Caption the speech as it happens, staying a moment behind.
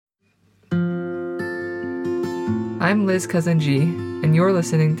I'm Liz Cousin G, and you're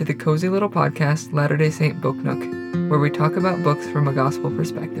listening to the cozy little podcast Latter-day Saint Book Nook, where we talk about books from a gospel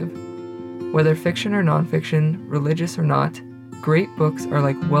perspective. Whether fiction or nonfiction, religious or not, great books are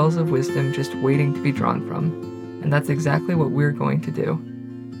like wells of wisdom just waiting to be drawn from, and that's exactly what we're going to do.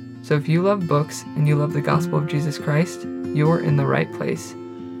 So if you love books and you love the gospel of Jesus Christ, you're in the right place.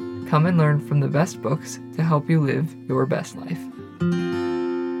 Come and learn from the best books to help you live your best life.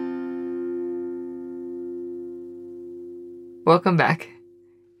 Welcome back.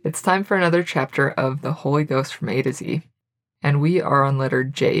 It's time for another chapter of The Holy Ghost from A to Z, and we are on letter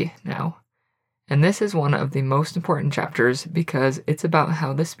J now. And this is one of the most important chapters because it's about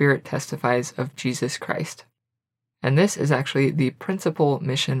how the Spirit testifies of Jesus Christ. And this is actually the principal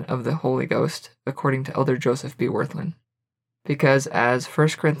mission of the Holy Ghost, according to Elder Joseph B. Worthland. Because as 1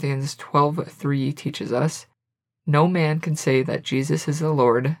 Corinthians 12:3 teaches us, no man can say that Jesus is the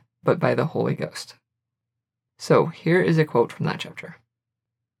Lord but by the Holy Ghost. So here is a quote from that chapter.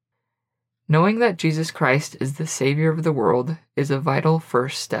 Knowing that Jesus Christ is the Savior of the world is a vital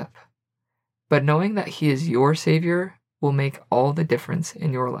first step. But knowing that He is your Savior will make all the difference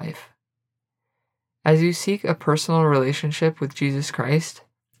in your life. As you seek a personal relationship with Jesus Christ,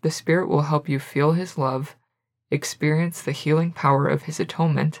 the Spirit will help you feel His love, experience the healing power of His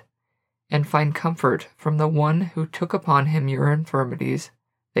atonement, and find comfort from the One who took upon Him your infirmities,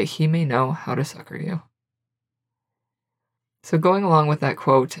 that He may know how to succor you. So going along with that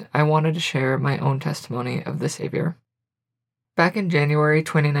quote, I wanted to share my own testimony of the Savior. Back in January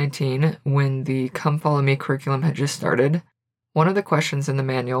 2019, when the Come Follow Me curriculum had just started, one of the questions in the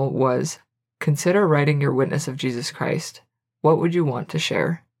manual was, consider writing your witness of Jesus Christ. What would you want to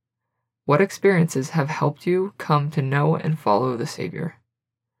share? What experiences have helped you come to know and follow the Savior?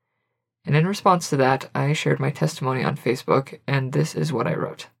 And in response to that, I shared my testimony on Facebook, and this is what I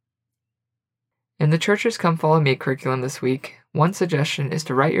wrote. In the church's Come Follow Me curriculum this week, one suggestion is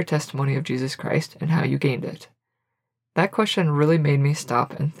to write your testimony of Jesus Christ and how you gained it. That question really made me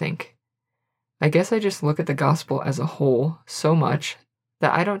stop and think. I guess I just look at the gospel as a whole so much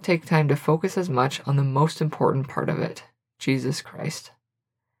that I don't take time to focus as much on the most important part of it, Jesus Christ.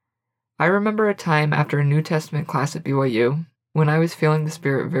 I remember a time after a New Testament class at BYU when I was feeling the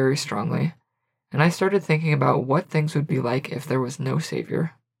Spirit very strongly, and I started thinking about what things would be like if there was no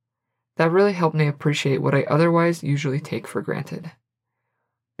Savior. That really helped me appreciate what I otherwise usually take for granted.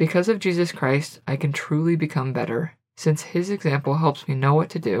 Because of Jesus Christ, I can truly become better, since His example helps me know what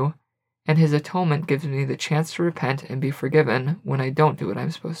to do, and His atonement gives me the chance to repent and be forgiven when I don't do what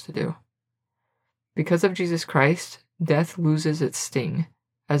I'm supposed to do. Because of Jesus Christ, death loses its sting,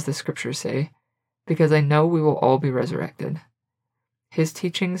 as the scriptures say, because I know we will all be resurrected. His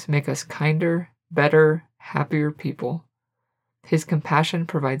teachings make us kinder, better, happier people. His compassion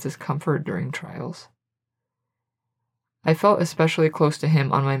provides us comfort during trials. I felt especially close to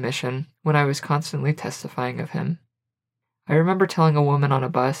Him on my mission when I was constantly testifying of Him. I remember telling a woman on a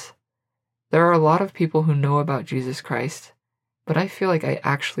bus, there are a lot of people who know about Jesus Christ, but I feel like I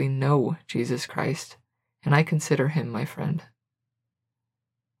actually know Jesus Christ, and I consider Him my friend.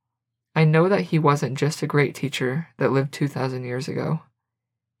 I know that He wasn't just a great teacher that lived 2,000 years ago.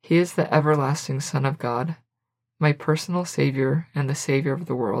 He is the everlasting Son of God, my personal Savior and the Savior of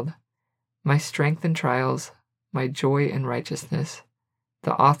the world, my strength in trials, my joy in righteousness,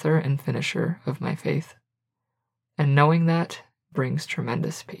 the author and finisher of my faith. And knowing that brings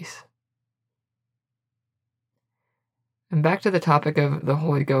tremendous peace. And back to the topic of the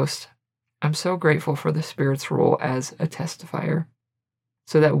Holy Ghost, I'm so grateful for the Spirit's role as a testifier,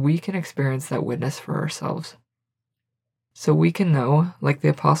 so that we can experience that witness for ourselves. So we can know, like the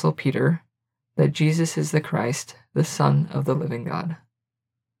Apostle Peter, that Jesus is the Christ, the Son of the living God.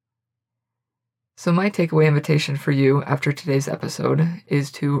 So my takeaway invitation for you after today's episode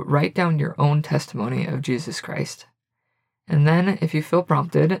is to write down your own testimony of Jesus Christ. And then, if you feel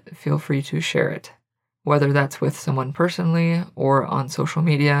prompted, feel free to share it, whether that's with someone personally, or on social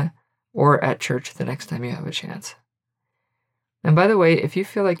media, or at church the next time you have a chance. And by the way, if you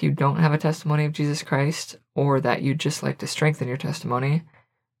feel like you don't have a testimony of Jesus Christ, or that you'd just like to strengthen your testimony,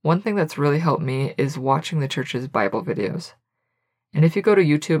 one thing that's really helped me is watching the church's Bible videos. And if you go to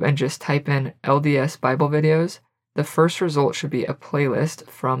YouTube and just type in LDS Bible videos, the first result should be a playlist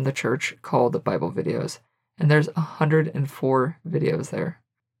from the church called Bible Videos. And there's 104 videos there.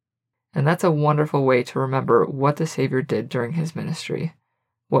 And that's a wonderful way to remember what the Savior did during His ministry,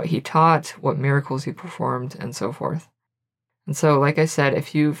 what He taught, what miracles He performed, and so forth. And so, like I said,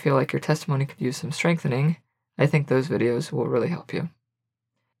 if you feel like your testimony could use some strengthening, I think those videos will really help you.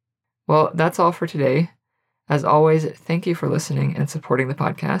 Well, that's all for today. As always, thank you for listening and supporting the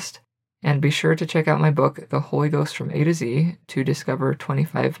podcast. And be sure to check out my book, The Holy Ghost from A to Z, to discover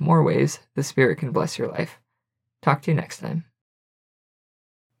 25 more ways the Spirit can bless your life. Talk to you next time.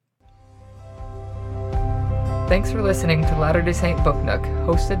 Thanks for listening to Latter-day Saint Book Nook,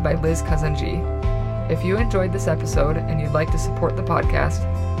 hosted by Liz Cousin G. If you enjoyed this episode and you'd like to support the podcast,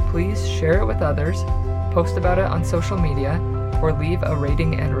 please share it with others, post about it on social media, or leave a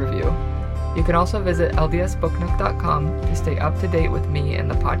rating and review. You can also visit ldsbooknook.com to stay up to date with me and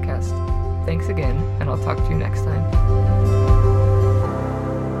the podcast. Thanks again, and I'll talk to you next time.